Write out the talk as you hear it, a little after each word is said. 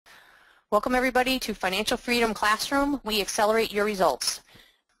Welcome everybody to Financial Freedom Classroom. We accelerate your results.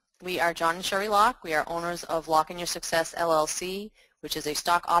 We are John and Sherry Locke. We are owners of Locke in Your Success LLC, which is a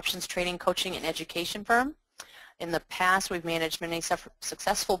stock options trading, coaching, and education firm. In the past, we've managed many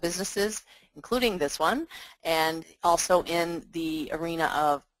successful businesses, including this one, and also in the arena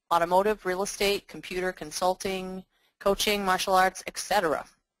of automotive, real estate, computer consulting, coaching, martial arts, etc.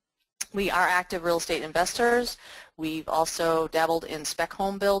 We are active real estate investors. We've also dabbled in spec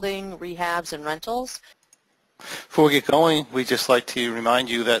home building, rehabs, and rentals. Before we get going, we'd just like to remind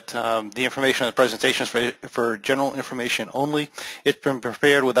you that the information on the presentation is for general information only. It's been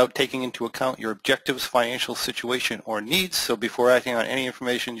prepared without taking into account your objectives, financial situation, or needs. So before acting on any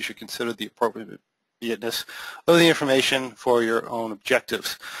information, you should consider the appropriateness of the information for your own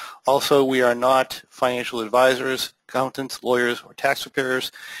objectives. Also, we are not financial advisors, accountants, lawyers, or tax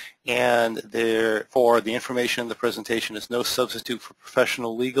preparers, and therefore the information in the presentation is no substitute for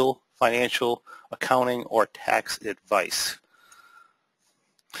professional legal, financial, accounting, or tax advice.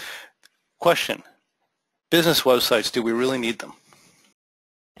 Question: business websites, do we really need them?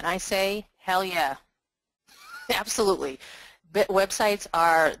 And I say, hell yeah. Absolutely. Websites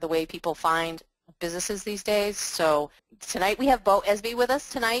are the way people find businesses these days. So tonight we have Bo Esby with us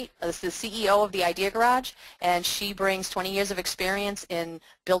tonight. This is the CEO of the Idea Garage, and she brings 20 years of experience in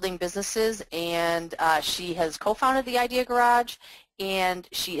building businesses, and she has co-founded the Idea Garage, and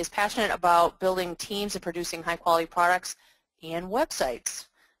she is passionate about building teams and producing high-quality products and websites.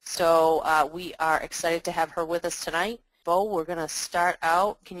 So we are excited to have her with us tonight. Bo, we're going to start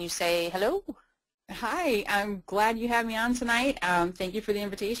out. Can you say hello? Hi, I'm glad you had me on tonight. Thank you for the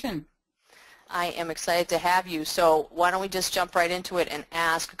invitation. I am excited to have you. So why don't we just jump right into it and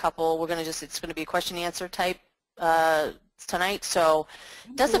ask a couple. It's going to be a question and answer type tonight. So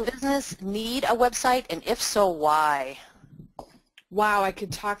does a business need a website, and if so, why? Wow, I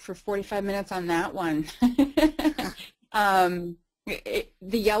could talk for 45 minutes on that one. The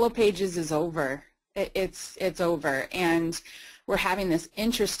Yellow Pages is over. It's over, and we're having this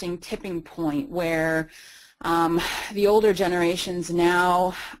interesting tipping point where the older generations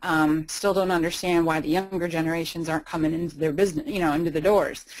now still don't understand why the younger generations aren't coming into their business, into the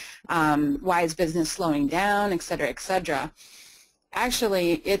doors. Why is business slowing down, et cetera, et cetera.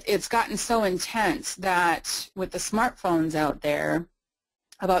 Actually, it's gotten so intense that with the smartphones out there,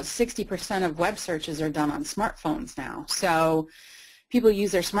 about 60% of web searches are done on smartphones now. So people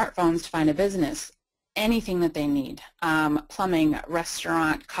use their smartphones to find a business. Anything that they need, plumbing,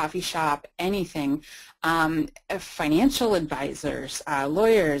 restaurant, coffee shop, anything, financial advisors,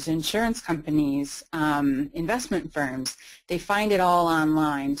 lawyers, insurance companies, investment firms, they find it all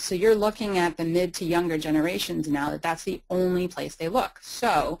online. So you're looking at the mid to younger generations now that's the only place they look.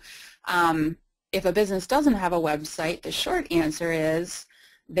 So if a business doesn't have a website, the short answer is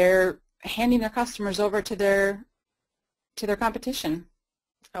they're handing their customers over to their competition.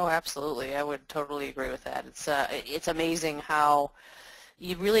 Oh, absolutely. I would totally agree with that. It's amazing how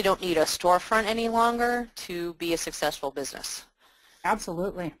you really don't need a storefront any longer to be a successful business.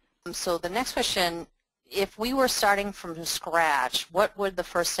 Absolutely. So the next question, if we were starting from scratch, what would the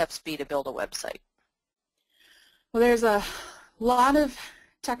first steps be to build a website? Well, there's a lot of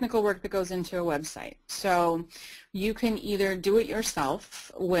technical work that goes into a website. So you can either do it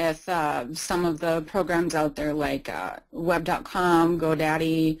yourself with some of the programs out there like Web.com,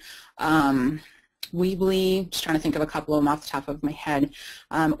 GoDaddy, Weebly, just trying to think of a couple of them off the top of my head,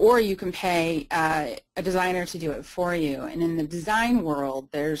 or you can pay a designer to do it for you. And in the design world,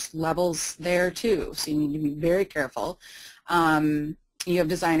 there's levels there too, so you need to be very careful. You have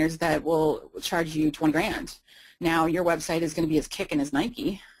designers that will charge you 20 grand. Now your website is going to be as kicking as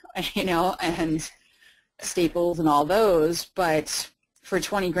Nike, and Staples and all those, but for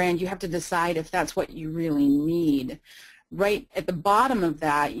 20 grand you have to decide if that's what you really need. Right at the bottom of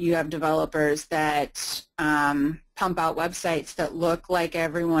that, you have developers that pump out websites that look like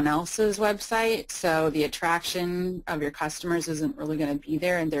everyone else's website, so the attraction of your customers isn't really going to be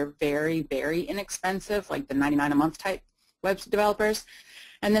there, and they're very, very inexpensive, like the 99 a month type web developers.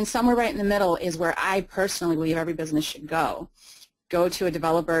 And then somewhere right in the middle is where I personally believe every business should go. Go to a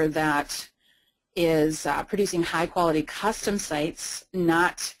developer that is producing high-quality custom sites,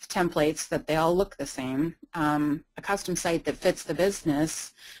 not templates that they all look the same, a custom site that fits the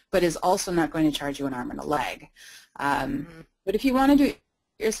business, but is also not going to charge you an arm and a leg. But if you want to do it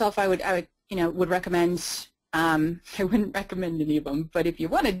yourself, I would recommend. I wouldn't recommend any of them, but if you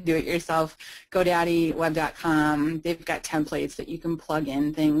want to do it yourself, GoDaddy, Web.com, they've got templates that you can plug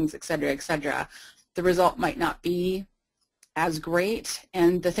in things, et cetera, et cetera. The result might not be as great,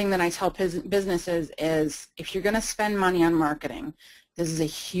 and the thing that I tell businesses is if you're going to spend money on marketing, this is a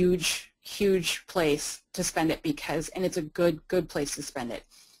huge huge place to spend it because, and it's a good place to spend it.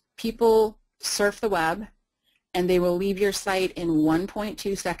 People surf the web and they will leave your site in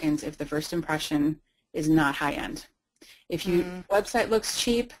 1.2 seconds if the first impression is not high-end. If your website looks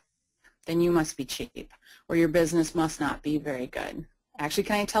cheap, then you must be cheap, or your business must not be very good. Actually,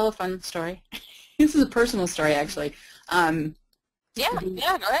 can I tell a fun story? This is a personal story, actually. Yeah,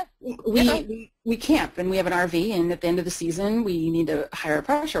 go ahead. We camp, and we have an RV, and at the end of the season, we need to hire a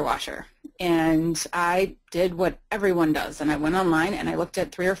pressure washer. And I did what everyone does, and I went online, and I looked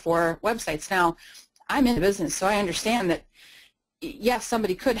at 3 or 4 websites. Now, I'm in the business, so I understand that, yes,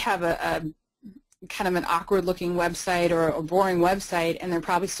 somebody could have a kind of an awkward-looking website or a boring website, and they're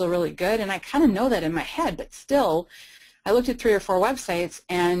probably still really good, and I kind of know that in my head, but still, I looked at 3 or 4 websites,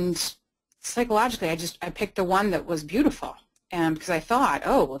 and psychologically, I picked the one that was beautiful, and because I thought,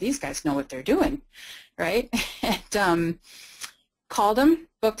 oh, well, these guys know what they're doing, right? And called them,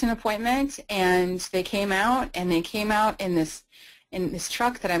 booked an appointment, and they came out, and they came out in this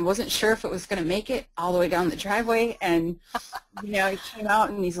truck that I wasn't sure if it was going to make it all the way down the driveway, and you know, he came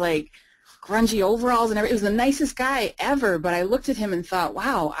out in these like grungy overalls and everything. It was the nicest guy ever, but I looked at him and thought,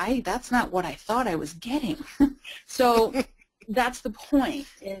 wow, that's not what I thought I was getting. So that's the point,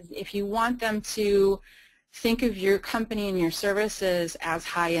 is if you want them to think of your company and your services as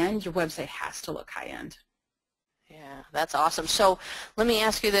high-end, your website has to look high-end. Yeah, that's awesome. So let me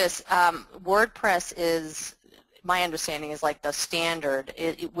ask you this. WordPress is, my understanding, is like the standard.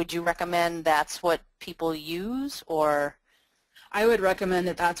 Would you recommend that's what people use, or? I would recommend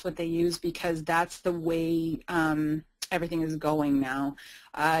that that's what they use because that's the way everything is going now.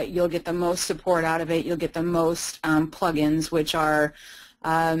 You'll get the most support out of it. You'll get the most plugins, which are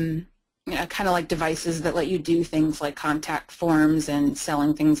kind of like devices that let you do things like contact forms and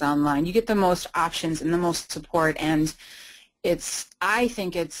selling things online. You get the most options and the most support, and I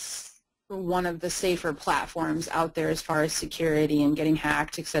think it's one of the safer platforms out there as far as security and getting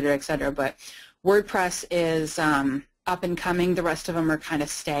hacked, et cetera, et cetera. But WordPress is up and coming. The rest of them are kind of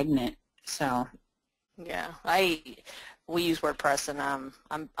stagnant. So, yeah, we use WordPress, and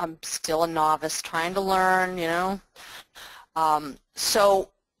I'm still a novice trying to learn. You know, so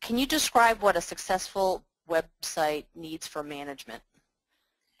can you describe what a successful website needs for management?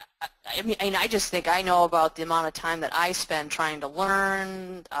 I mean, I just think I know about the amount of time that I spend trying to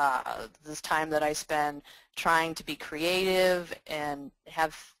learn, this time that I spend trying to be creative and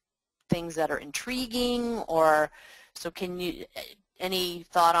have things that are intriguing, or so can you, any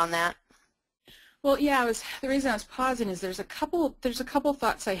thought on that? Well, yeah, the reason I was pausing is there's a couple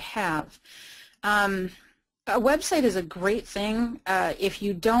thoughts I have. A website is a great thing. If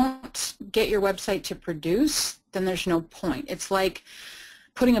you don't get your website to produce, then there's no point. It's like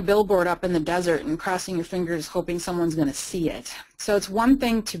putting a billboard up in the desert and crossing your fingers hoping someone's going to see it. So it's one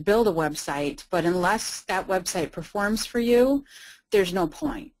thing to build a website, but unless that website performs for you, there's no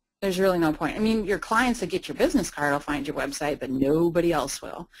point. There's really no point. I mean, your clients that get your business card will find your website, but nobody else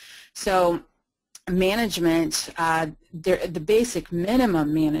will. So management, the basic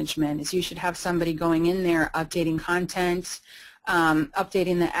minimum management is you should have somebody going in there updating content,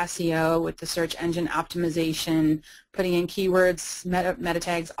 updating the SEO with the search engine optimization, putting in keywords, meta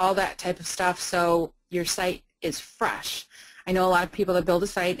tags, all that type of stuff, so your site is fresh. I know a lot of people that build a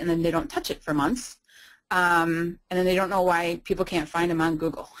site and then they don't touch it for months. And then they don't know why people can't find them on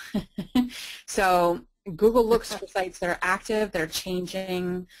Google. So Google looks for sites that are active, that are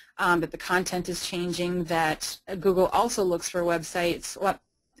changing, that the content is changing, that Google also looks for websites. Well,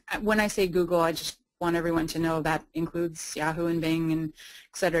 when I say Google, I just want everyone to know that includes Yahoo and Bing and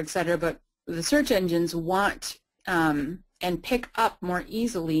et cetera, but the search engines want and pick up more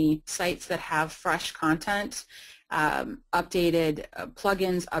easily sites that have fresh content, updated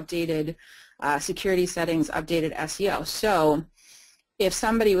plugins, updated security settings, updated SEO. So if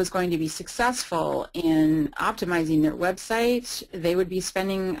somebody was going to be successful in optimizing their website, they would be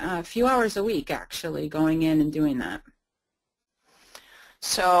spending a few hours a week actually going in and doing that.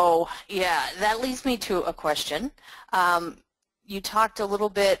 So yeah, that leads me to a question. You talked a little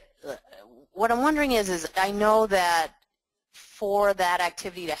bit, what I'm wondering is I know that for that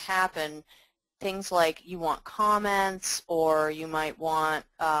activity to happen, things like you want comments, or you might want,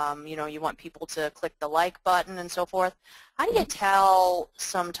 you want people to click the like button and so forth. How do you tell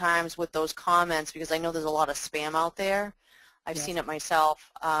sometimes with those comments, because I know there's a lot of spam out there. I've seen it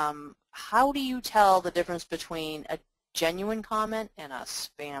myself. How do you tell the difference between a genuine comment and a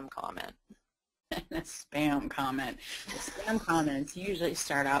spam comment? A spam comment. The spam comments usually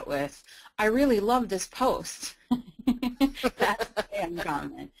start out with, I really love this post. That's a spam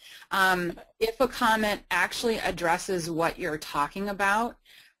comment. If a comment actually addresses what you're talking about,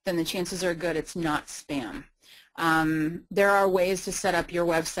 then the chances are good it's not spam. There are ways to set up your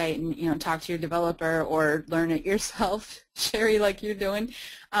website and talk to your developer or learn it yourself, Sherry, like you're doing.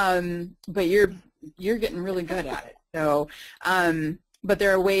 But you're getting really good at it. So, but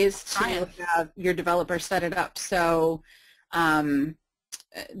there are ways to have your developer set it up so that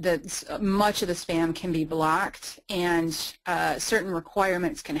much of the spam can be blocked, and certain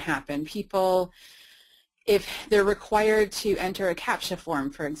requirements can happen. People, if they're required to enter a CAPTCHA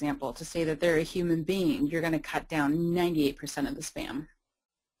form, for example, to say that they're a human being, you're going to cut down 98% of the spam.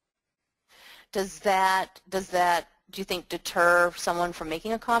 Does that, do you think, deter someone from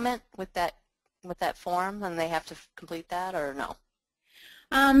making a comment with that form, and they have to complete that, or no?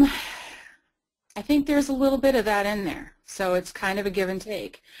 I think there's a little bit of that in there, so it's kind of a give and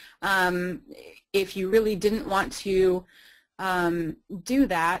take. If you really didn't want to do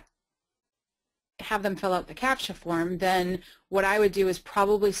that, have them fill out the CAPTCHA form, then what I would do is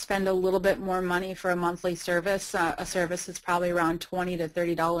probably spend a little bit more money for a monthly service, a service that's probably around $20 to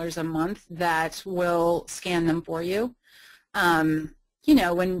 $30 a month that will scan them for you. You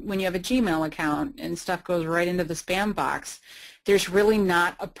know, when you have a Gmail account and stuff goes right into the spam box, there's really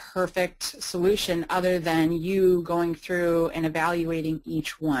not a perfect solution other than you going through and evaluating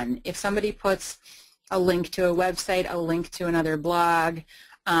each one. If somebody puts a link to a website, a link to another blog,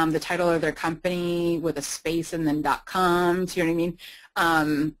 the title of their company with a space and then .com, do you know what I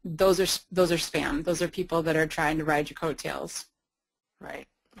mean? Those are spam. Those are people that are trying to ride your coattails. Right,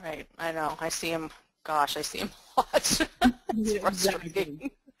 right. I know. I see them. Gosh, I see them a lot. It's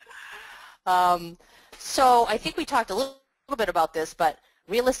frustrating. So I think we talked a little bit about this, but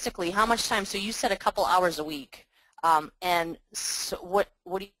realistically, how much time? So you said a couple hours a week, and so what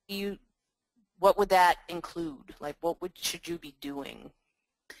would that include? Like, should you be doing?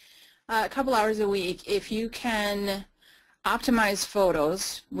 A couple hours a week. If you can optimize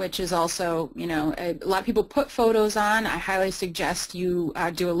photos, which is also, you know, a lot of people put photos on. I highly suggest you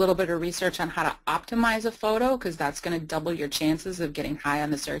do a little bit of research on how to optimize a photo, because that's going to double your chances of getting high on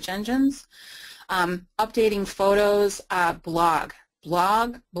the search engines. Updating photos, blog.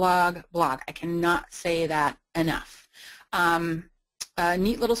 I cannot say that enough. A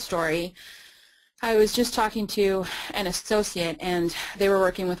neat little story. I was just talking to an associate, and they were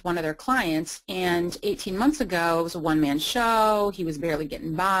working with one of their clients, and 18 months ago, it was a one-man show. He was barely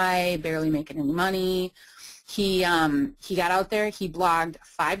getting by, barely making any money. He got out there, he blogged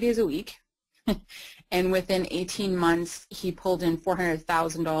 5 days a week, and within 18 months, he pulled in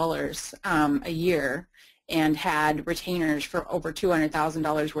 $400,000 a year and had retainers for over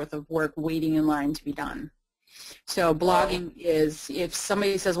 $200,000 worth of work waiting in line to be done. So blogging is, if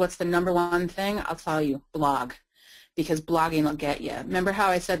somebody says what's the #1 thing, I'll tell you, blog, because blogging will get you. Remember how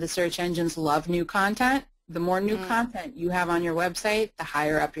I said the search engines love new content? The more new content you have on your website, the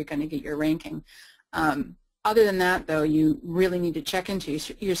higher up you're going to get your ranking. Other than that, though, you really need to check into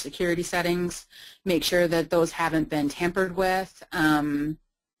your security settings, make sure that those haven't been tampered with. You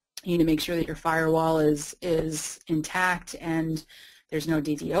need to make sure that your firewall is intact and there's no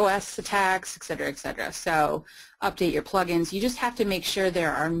DDoS attacks, et cetera, et cetera. So update your plugins. You just have to make sure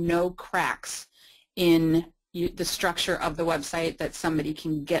there are no cracks in the structure of the website that somebody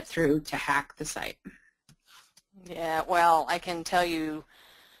can get through to hack the site. Yeah, well, I can tell you,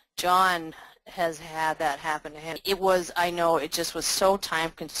 John has had that happen to him. I know it just was so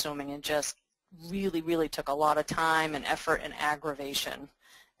time-consuming and just really, really took a lot of time and effort and aggravation,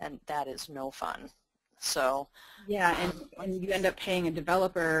 and that is no fun. So yeah, and you end up paying a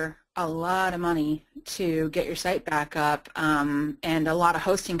developer a lot of money to get your site back up, and a lot of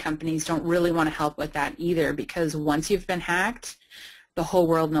hosting companies don't really want to help with that either, because once you've been hacked, the whole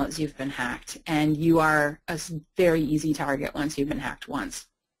world knows you've been hacked, and you are a very easy target once you've been hacked once.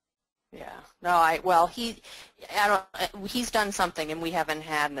 Yeah. No, he's done something, and we haven't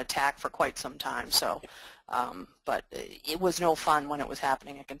had an attack for quite some time. So, but it was no fun when it was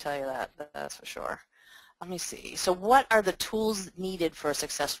happening. I can tell you that. That's for sure. Let me see. So what are the tools needed for a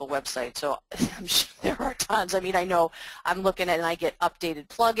successful website? So I'm sure there are tons. I mean, I know I'm looking at, and I get updated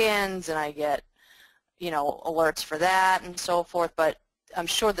plugins, and I get, you know, alerts for that and so forth, but I'm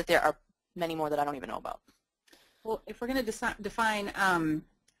sure that there are many more that I don't even know about. Well, if we're going to define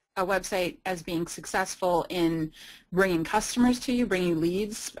a website as being successful in bringing customers to you, bringing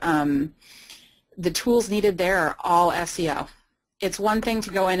leads, the tools needed there are all SEO. It's one thing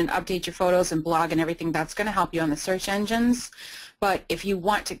to go in and update your photos and blog and everything. That's going to help you on the search engines. But if you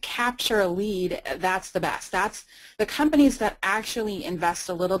want to capture a lead, that's the best. That's the companies that actually invest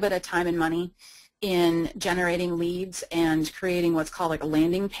a little bit of time and money in generating leads and creating what's called like a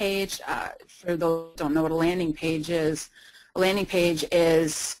landing page. For those who don't know what a landing page is, A landing page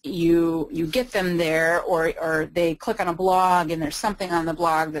is you get them there, or they click on a blog and there's something on the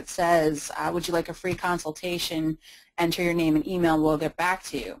blog that says, would you like a free consultation? Enter your name and email, we'll get back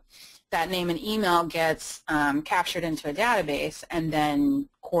to you. That name and email gets captured into a database, and then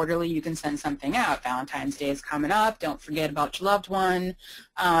quarterly you can send something out. Valentine's Day is coming up. Don't forget about your loved one.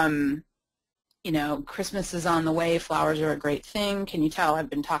 You know, Christmas is on the way. Flowers are a great thing. Can you tell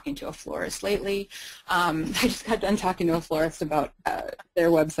I've been talking to a florist lately? I just got done talking to a florist about their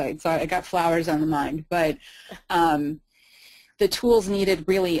website, so I got flowers on the mind. But the tools needed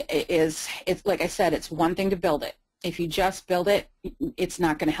really it's like I said, it's one thing to build it. If you just build it, it's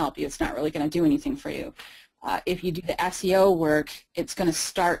not going to help you. It's not really going to do anything for you. If you do the SEO work, it's going to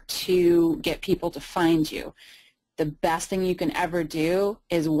start to get people to find you. The best thing you can ever do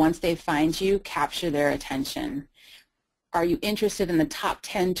is once they find you, capture their attention. Are you interested in the top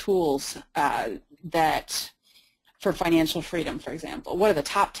 10 tools that for financial freedom, for example? What are the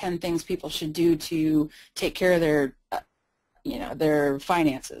top 10 things people should do to take care of their, their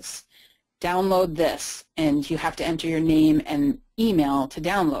finances? Download this, and you have to enter your name and email to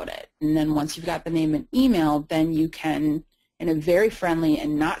download it. And then once you've got the name and email, then you can, in a very friendly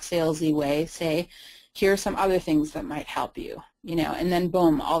and not salesy way, say, here are some other things that might help you, and then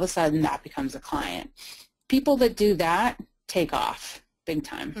boom, all of a sudden that becomes a client. People that do that take off big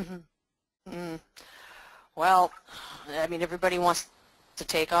time. Mm-hmm. Mm. Well, I mean, everybody wants to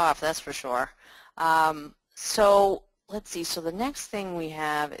take off, that's for sure. So let's see, so the next thing we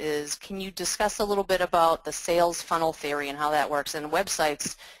have is, can you discuss a little bit about the sales funnel theory and how that works? And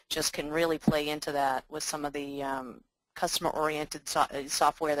websites just can really play into that with some of the customer-oriented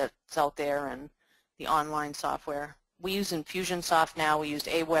software that's out there and the online software. We use Infusionsoft now. We used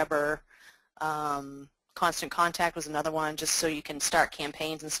Aweber. Constant Contact was another one, just so you can start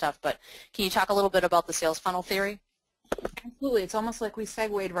campaigns and stuff. But can you talk a little bit about the sales funnel theory? Absolutely. It's almost like we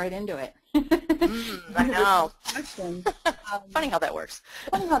segued right into it. I know. Funny how that works.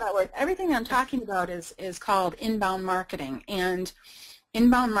 Funny how that works. Everything I'm talking about is called inbound marketing. And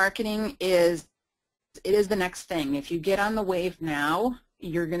inbound marketing is the next thing. If you get on the wave now,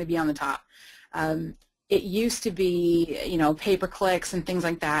 you're going to be on the top. It used to be, pay-per-clicks and things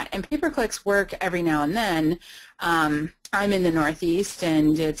like that. And pay-per-clicks work every now and then. I'm in the Northeast,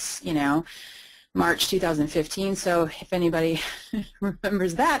 and it's, March 2015, so if anybody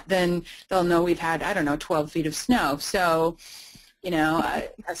remembers that, then they'll know we've had, 12 feet of snow. So, a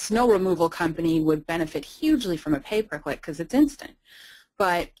snow removal company would benefit hugely from a pay-per-click because it's instant.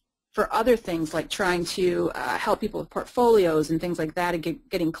 But for other things like trying to help people with portfolios and things like that, and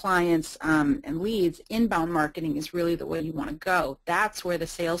getting clients and leads, inbound marketing is really the way you want to go. That's where the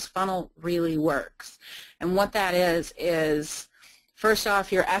sales funnel really works. And what that is first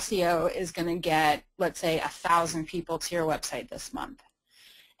off, your SEO is going to get, let's say, 1,000 people to your website this month.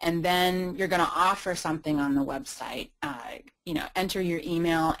 And then you're going to offer something on the website. Enter your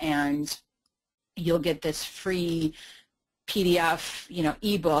email, and you'll get this free PDF,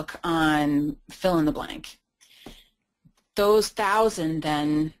 ebook on fill in the blank. Those 1,000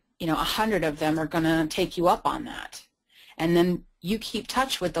 then, 100 of them are going to take you up on that. And then you keep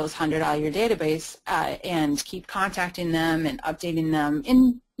touch with those 100 out of your database and keep contacting them and updating them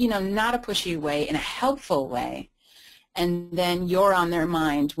in, not a pushy way, in a helpful way. And then you're on their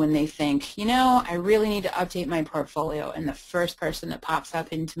mind when they think, I really need to update my portfolio. And the first person that pops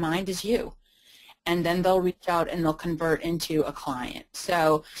up into mind is you. And then they'll reach out and they'll convert into a client.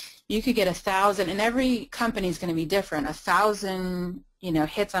 So you could get 1,000, and every company is going to be different. 1,000,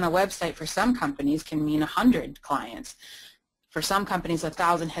 hits on a website for some companies can mean 100 clients. For some companies,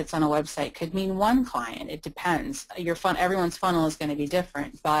 1,000 hits on a website could mean 1 client. It depends. Everyone's funnel is going to be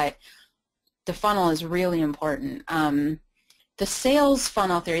different, but the funnel is really important. The sales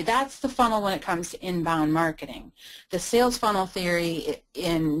funnel theory, that's the funnel when it comes to inbound marketing. The sales funnel theory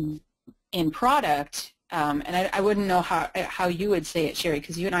in product, and I wouldn't know how you would say it, Sherry,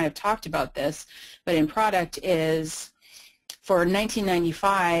 because you and I have talked about this, but in product is for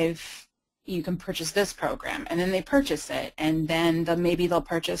 $19.95, you can purchase this program, and then they purchase it, and then maybe they'll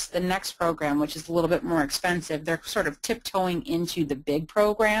purchase the next program, which is a little bit more expensive. They're sort of tiptoeing into the big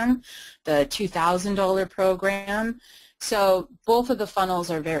program, the $2,000 program. So both of the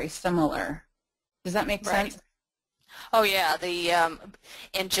funnels are very similar. Does that make sense? Oh yeah,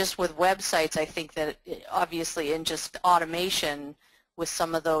 and just with websites, I think that obviously in just automation with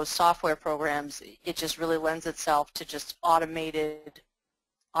some of those software programs, it just really lends itself to just automated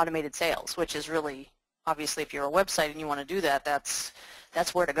sales, which is really, obviously, if you're a website and you want to do that, that's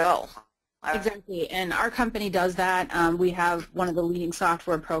where to go. Exactly, and our company does that. We have one of the leading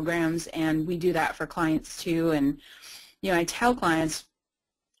software programs, and we do that for clients too. And I tell clients,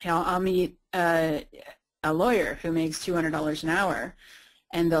 I'll meet a lawyer who makes $200 an hour,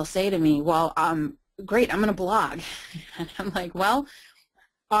 and they'll say to me, well, great, I'm going to blog. And I'm like, well,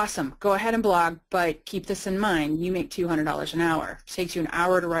 awesome, go ahead and blog, but keep this in mind. You make $200 an hour. It takes you an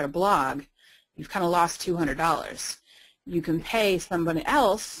hour to write a blog. You've kind of lost $200. You can pay somebody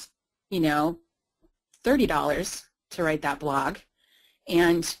else, $30 to write that blog,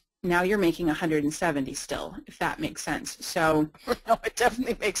 and now you're making $170 still, if that makes sense. So no, it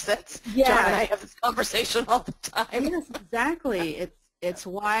definitely makes sense. Yeah. John and I have this conversation all the time. Yes, exactly. It's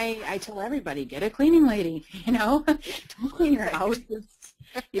why I tell everybody, get a cleaning lady, don't clean your house.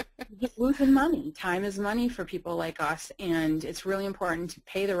 You're just losing money. Time is money for people like us, and it's really important to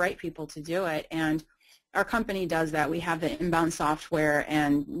pay the right people to do it. And our company does that. We have the inbound software,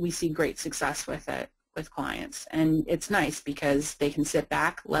 and we see great success with it with clients. And it's nice because they can sit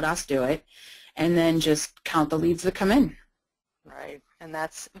back, let us do it, and then just count the leads that come in. Right, and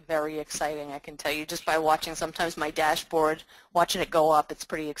that's very exciting, I can tell you. Just by watching sometimes my dashboard, watching it go up, it's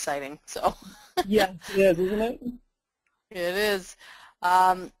pretty exciting. So yes, it is, isn't it? It is.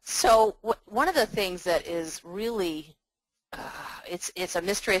 So one of the things that is really, it's a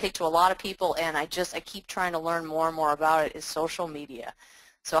mystery, I think, to a lot of people, and I keep trying to learn more and more about it, is social media.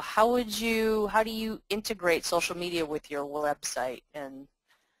 So how do you integrate social media with your website? And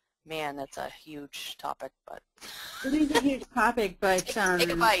man, that's a huge topic, but it is a huge topic, but take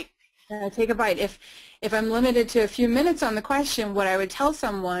a bite. Take a bite. If I'm limited to a few minutes on the question, what I would tell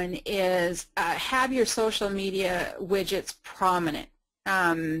someone is have your social media widgets prominent.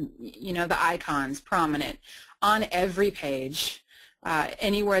 The icons prominent on every page,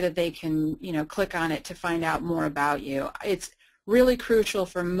 anywhere that they can, click on it to find out more about you. It's really crucial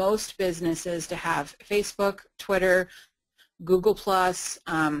for most businesses to have Facebook, Twitter, Google+,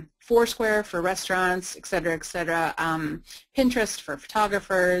 Foursquare for restaurants, et cetera, Pinterest for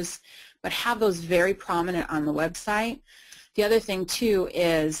photographers, but have those very prominent on the website. The other thing, too,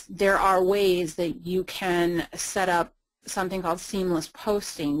 is there are ways that you can set up something called seamless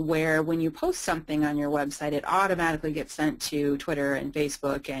posting, where when you post something on your website, it automatically gets sent to Twitter and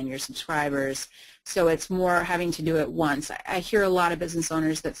Facebook and your subscribers. So it's more having to do it once. I hear a lot of business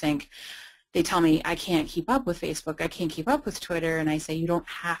owners that they tell me, I can't keep up with Facebook, I can't keep up with Twitter, and I say, you don't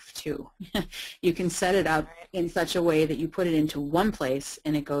have to. You can set it up in such a way that you put it into one place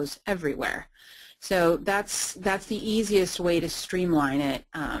and it goes everywhere. So that's the easiest way to streamline it,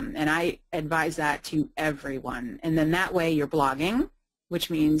 and I advise that to everyone. And then that way you're blogging,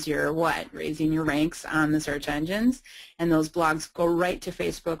 which means you're raising your ranks on the search engines, and those blogs go right to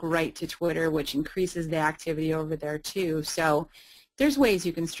Facebook, right to Twitter, which increases the activity over there too. So there's ways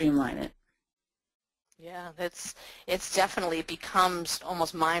you can streamline it. Yeah, it's definitely becomes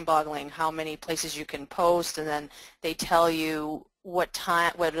almost mind-boggling how many places you can post, and then they tell you what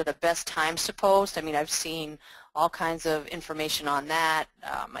are the best times to post. I mean, I've seen all kinds of information on that.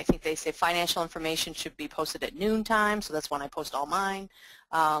 I think they say financial information should be posted at noon time, so that's when I post all mine.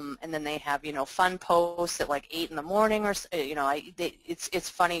 And then they have, fun posts at like 8 in the morning, or it's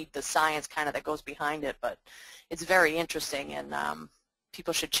funny the science kind of that goes behind it, but it's very interesting, and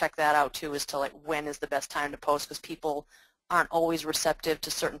people should check that out too, as to like when is the best time to post, because people aren't always receptive to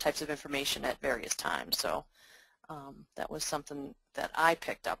certain types of information at various times. So that was something that I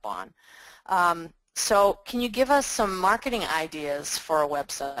picked up on. So can you give us some marketing ideas for a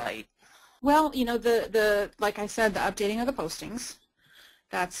website? Well, like I said, the updating of the postings,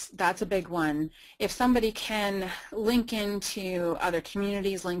 that's a big one. If somebody can link into other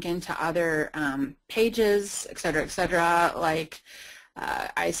communities, link into other pages, et cetera, like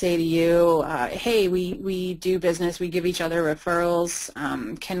I say to you, hey, we do business, we give each other referrals,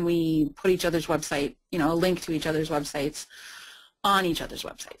 can we put each other's website, a link to each other's websites on each other's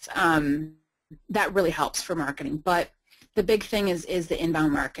websites? That really helps for marketing. But the big thing is the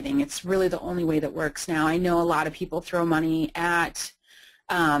inbound marketing. It's really the only way that works now. I know a lot of people throw money at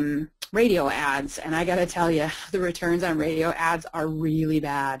radio ads, and I got to tell you, the returns on radio ads are really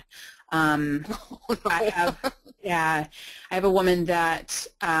bad. I have a woman that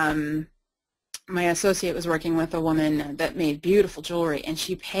my associate was working with, a woman that made beautiful jewelry, and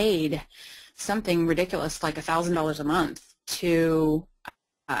she paid something ridiculous like $1,000 a month to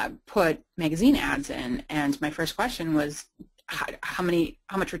put magazine ads in. And my first question was, how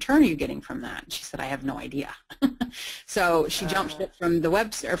much return are you getting from that? And she said, I have no idea. So she jumped ship from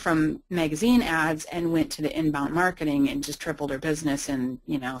the from magazine ads and went to the inbound marketing and just tripled her business in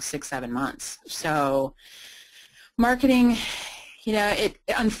 6-7 months. So marketing,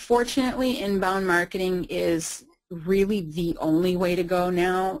 unfortunately, inbound marketing is really the only way to go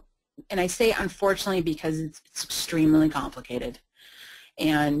now. and I say unfortunately because it's extremely complicated.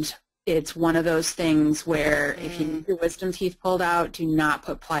 And it's one of those things where if you need your wisdom teeth pulled out, do not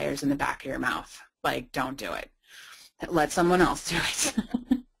put pliers in the back of your mouth. Like, don't do it. Let someone else do it.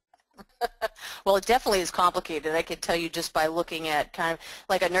 Well, it definitely is complicated. I could tell you just by looking at kind of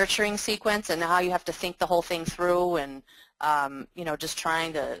like a nurturing sequence and how you have to think the whole thing through and, you know, just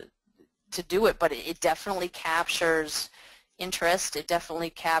trying to do it. But it definitely captures interest. It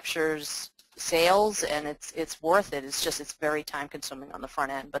definitely captures sales, and it's worth it. It's just it's very time consuming on the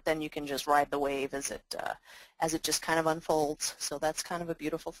front end, but then you can just ride the wave as it just kind of unfolds. So that's kind of a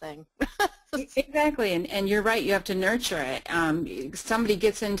beautiful thing. Exactly, and you're right. You have to nurture it. Somebody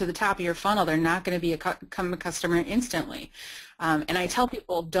gets into the top of your funnel, they're not going to become a customer instantly. And I tell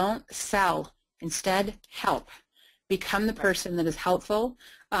people, don't sell. Instead, help. Become the person that is helpful.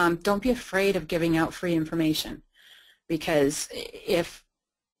 Don't be afraid of giving out free information, because if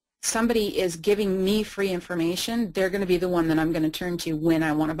somebody is giving me free information, they're going to be the one that I'm going to turn to when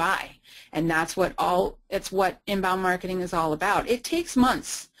I want to buy. And that's it's what inbound marketing is all about. It takes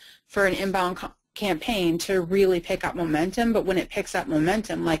months for an inbound campaign to really pick up momentum, but when it picks up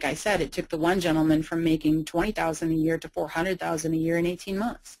momentum, like I said, it took the one gentleman from making $20,000 a year to $400,000 a year in 18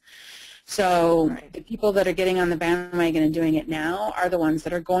 months. So Right. The people that are getting on the bandwagon and doing it now are the ones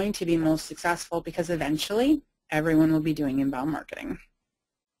that are going to be most successful, because eventually everyone will be doing inbound marketing.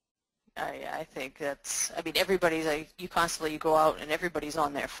 I think that's, I mean, everybody's, you constantly go out and everybody's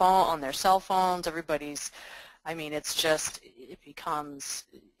on their phone, on their cell phones, everybody's, I mean, it's just, it becomes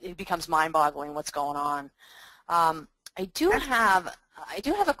mind-boggling what's going on. I do have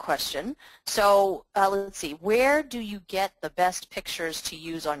a question. So let's see, where do you get the best pictures to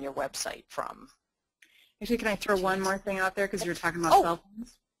use on your website from? Actually, can I throw one more thing out there, because you were talking about cell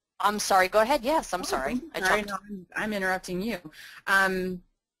phones? I'm sorry, go ahead. Yes, I'm sorry. No, I'm interrupting you.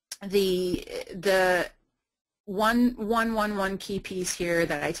 The one key piece here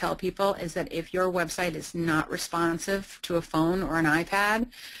that I tell people is that if your website is not responsive to a phone or an iPad,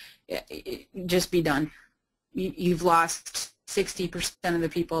 just be done. You've lost 60% of the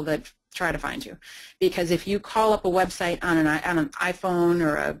people that try to find you, because if you call up a website on an iPhone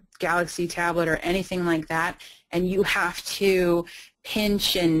or a Galaxy tablet or anything like that, and you have to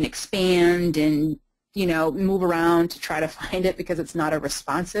pinch and expand and move around to try to find it because it's not a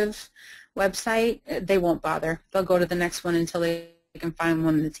responsive website, they won't bother. They'll go to the next one until they can find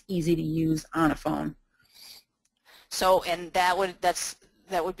one that's easy to use on a phone. So, and that would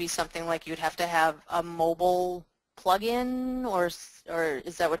be something like you'd have to have a mobile plugin, or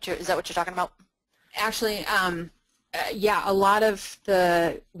is that what you're talking about? Actually, yeah, a lot of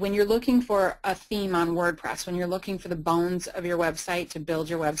when you're looking for a theme on WordPress, when you're looking for the bones of your website to build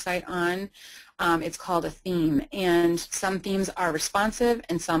your website on, it's called a theme, and some themes are responsive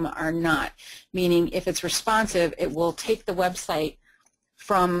and some are not, meaning if it's responsive, it will take the website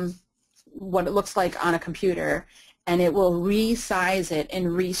from what it looks like on a computer, and it will resize it and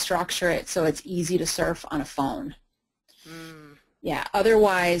restructure it so it's easy to surf on a phone. Yeah,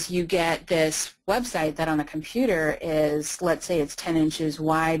 otherwise you get this website that on a computer is, let's say it's 10 inches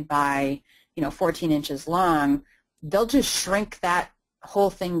wide by 14 inches long. They'll just shrink that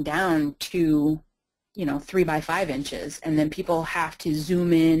whole thing down to 3 by 5 inches, and then people have to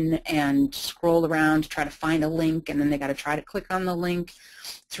zoom in and scroll around to try to find a link, and then they got to try to click on the link.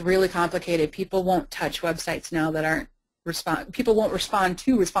 It's really complicated. People won't touch websites now that aren't people won't respond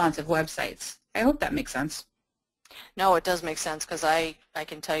to responsive websites. I hope that makes sense. No, it does make sense, because I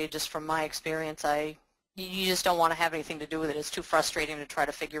can tell you just from my experience, you just don't want to have anything to do with it. It's too frustrating to try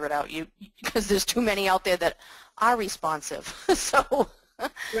to figure it out, because there's too many out there that are responsive. So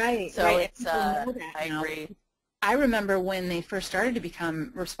right, so right. it's I agree. I remember when they first started to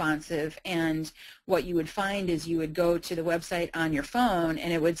become responsive, and what you would find is you would go to the website on your phone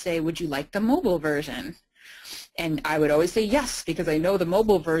and it would say, would you like the mobile version? And I would always say yes, because I know the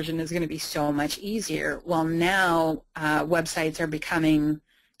mobile version is going to be so much easier. Well, now websites are becoming,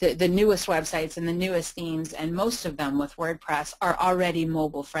 the newest websites and the newest themes, and most of them with WordPress are already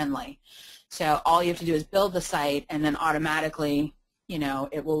mobile friendly. So all you have to do is build the site, and then automatically,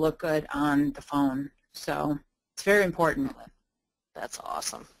 it will look good on the phone. So it's very important. That's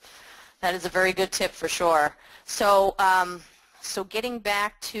awesome. That is a very good tip for sure. So, so getting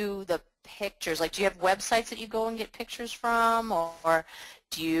back to the pictures, like, do you have websites that you go and get pictures from, or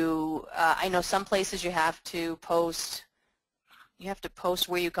do you, I know some places you have to post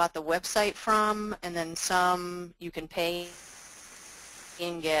where you got the website from, and then some you can pay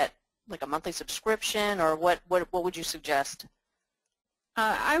and get like a monthly subscription, or what would you suggest?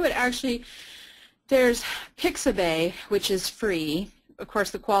 I would actually, there's Pixabay, which is free, of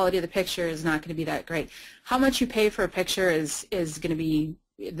course, the quality of the picture is not going to be that great. How much you pay for a picture is going to be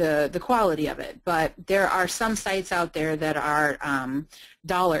the quality of it. But there are some sites out there that are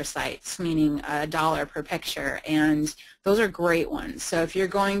dollar sites, meaning $1 per picture, and those are great ones. So if you're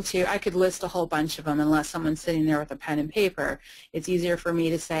going to, I could list a whole bunch of them unless someone's sitting there with a pen and paper. It's easier for me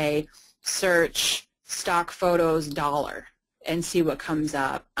to say, search stock photos dollar and see what comes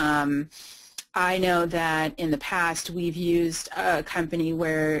up. I know that in the past we've used a company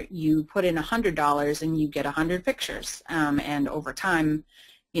where you put in $100 and you get 100 pictures, and over time,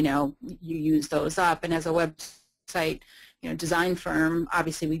 you know, you use those up. And as a website, you know, design firm,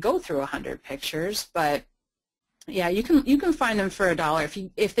 obviously we go through 100 pictures, but yeah, you can find them for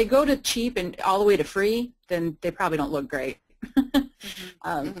 $1. If they go to cheap and all the way to free, then they probably don't look great.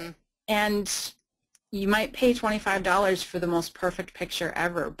 And you might pay $25 for the most perfect picture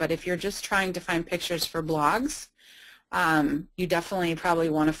ever, but if you're just trying to find pictures for blogs, you definitely probably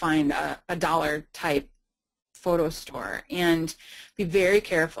want to find a dollar type photo store, and be very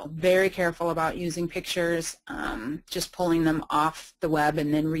careful about using pictures, just pulling them off the web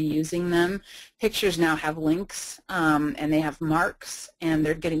and then reusing them. Pictures now have links, and they have marks, and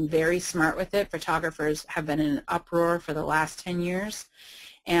they're getting very smart with it. Photographers have been in an uproar for the last 10 years.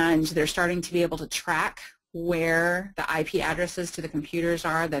 And they're starting to be able to track where the IP addresses to the computers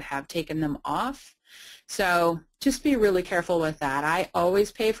are that have taken them off. So just be really careful with that. I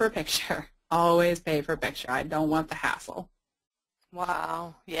always pay for a picture. Always pay for a picture. I don't want the hassle.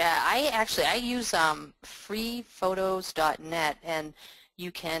 Wow. Yeah, I use freephotos.net, and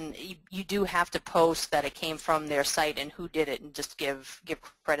you do have to post that it came from their site and who did it, and just give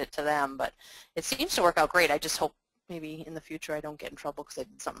credit to them. But it seems to work out great. I just hope maybe in the future I don't get in trouble because I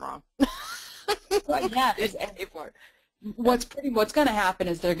did something wrong. Well, yeah. What's going to happen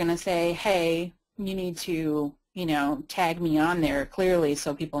is they're going to say, hey, you need to, you know, tag me on there clearly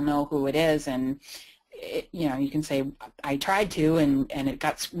so people know who it is, and you know, you can say I tried to and it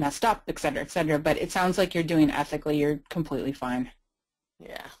got messed up, et cetera, but it sounds like you're doing ethically. You're completely fine.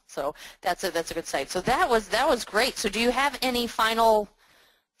 Yeah, so that's a good site. So that was great. So do you have any final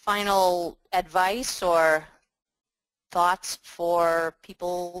advice or thoughts for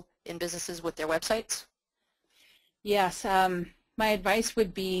people in businesses with their websites? Yes, my advice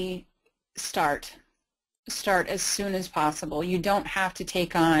would be start as soon as possible. You don't have to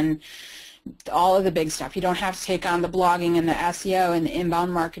take on all of the big stuff. You don't have to take on the blogging and the SEO and the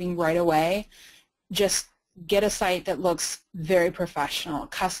inbound marketing right away. Just get a site that looks very professional,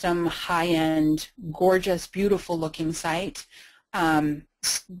 custom, high-end, gorgeous, beautiful-looking site.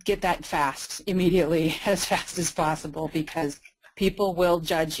 Get that fast, immediately, as fast as possible, because people will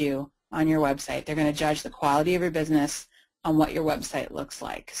judge you on your website. They're going to judge the quality of your business on what your website looks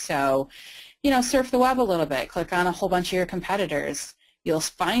like. So, you know, surf the web a little bit. Click on a whole bunch of your competitors. You'll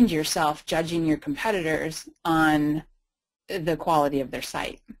find yourself judging your competitors on the quality of their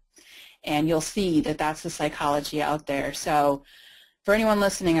site. And you'll see that that's the psychology out there. So for anyone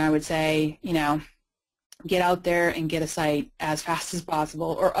listening, I would say, you know, get out there and get a site as fast as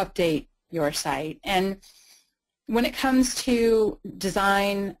possible, or update your site. And when it comes to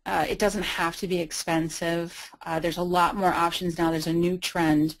design, it doesn't have to be expensive. There's a lot more options now. There's a new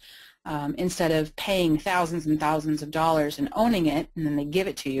trend. Instead of paying thousands and thousands of dollars and owning it, and then they give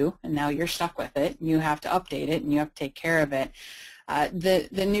it to you, and now you're stuck with it, and you have to update it, and you have to take care of it.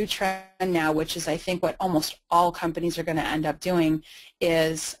 The new trend now, which is I think what almost all companies are going to end up doing,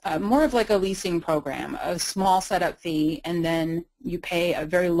 is more of like a leasing program, a small setup fee, and then you pay a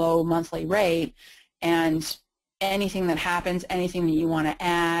very low monthly rate, and anything that happens, anything that you want to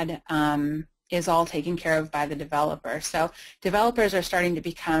add, is all taken care of by the developer. So developers are starting to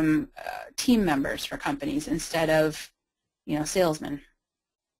become team members for companies instead of, you know, salesmen.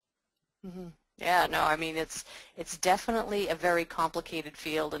 Mm-hmm. Yeah, no, I mean it's definitely a very complicated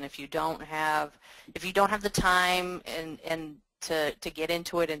field, and if you don't have the time and to get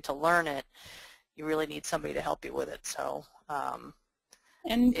into it and to learn it, you really need somebody to help you with it. So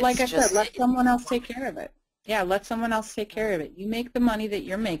and like I said, let someone else take care of it. Yeah, let someone else take care of it. You make the money that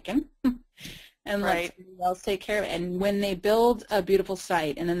you're making, and let someone else take care of it. And when they build a beautiful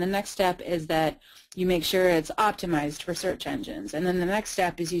site, and then the next step is that you make sure it's optimized for search engines. And then the next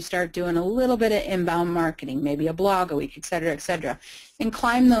step is you start doing a little bit of inbound marketing, maybe a blog a week, et cetera, and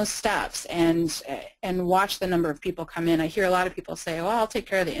climb those steps and watch the number of people come in. I hear a lot of people say, well, I'll take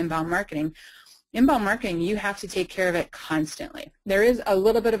care of the inbound marketing. Inbound marketing, you have to take care of it constantly. There is a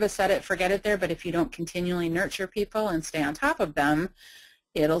little bit of a set it, forget it there, but if you don't continually nurture people and stay on top of them,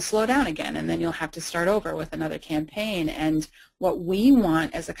 it'll slow down again, and then you'll have to start over with another campaign. And what we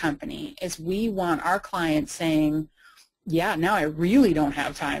want as a company is we want our clients saying, yeah, now I really don't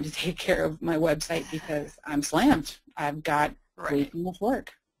have time to take care of my website because I'm slammed. I've got way Right. too much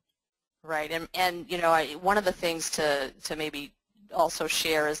work. Right, and you know, one of the things to maybe also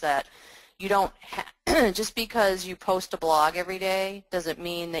share is that you don't just because you post a blog every day doesn't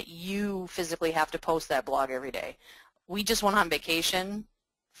mean that you physically have to post that blog every day. We just went on vacation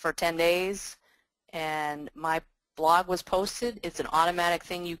for 10 days, and my blog was posted. It's an automatic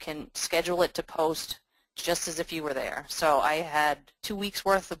thing. You can schedule it to post just as if you were there. So I had 2 weeks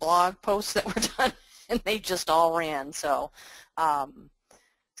worth of blog posts that were done, and they just all ran. So.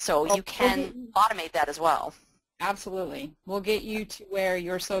 So Well, you can automate that as well. absolutely. We'll get you to where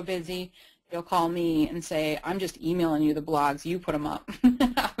you're so busy, you'll call me and say, I'm just emailing you the blogs, you put them up.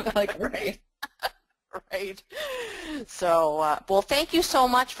 I'm like, right. Right. So, well, thank you so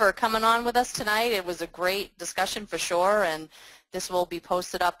much for coming on with us tonight. It was a great discussion for sure, and this will be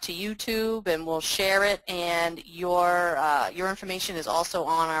posted up to YouTube, and we'll share it. And your information is also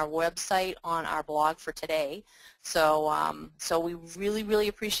on our website, on our blog for today. So, so we really, really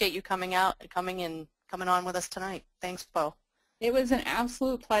appreciate you coming on with us tonight. Thanks, Bo. It was an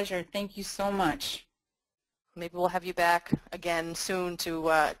absolute pleasure. Thank you so much. Maybe we'll have you back again soon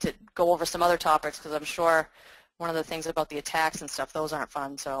to go over some other topics, because I'm sure one of the things about the attacks and stuff, those aren't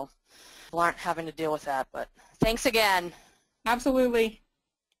fun, so we aren't having to deal with that. But thanks again. Absolutely.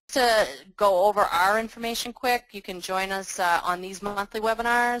 To go over our information quick, you can join us on these monthly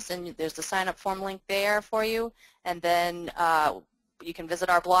webinars, and there's the sign-up form link there for you. And then you can visit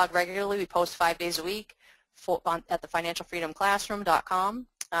our blog regularly. We post 5 days a week at thefinancialfreedomclassroom.com.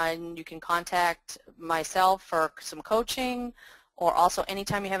 And you can contact myself for some coaching, or also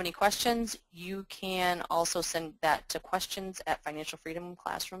anytime you have any questions, you can also send that to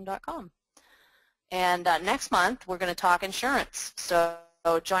questions@financialfreedomclassroom.com. And next month, we're going to talk insurance. So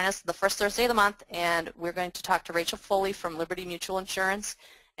join us the first Thursday of the month, and we're going to talk to Rachel Foley from Liberty Mutual Insurance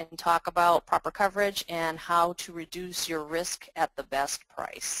and talk about proper coverage and how to reduce your risk at the best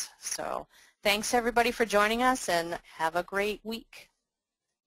price. So thanks, everybody, for joining us, and have a great week.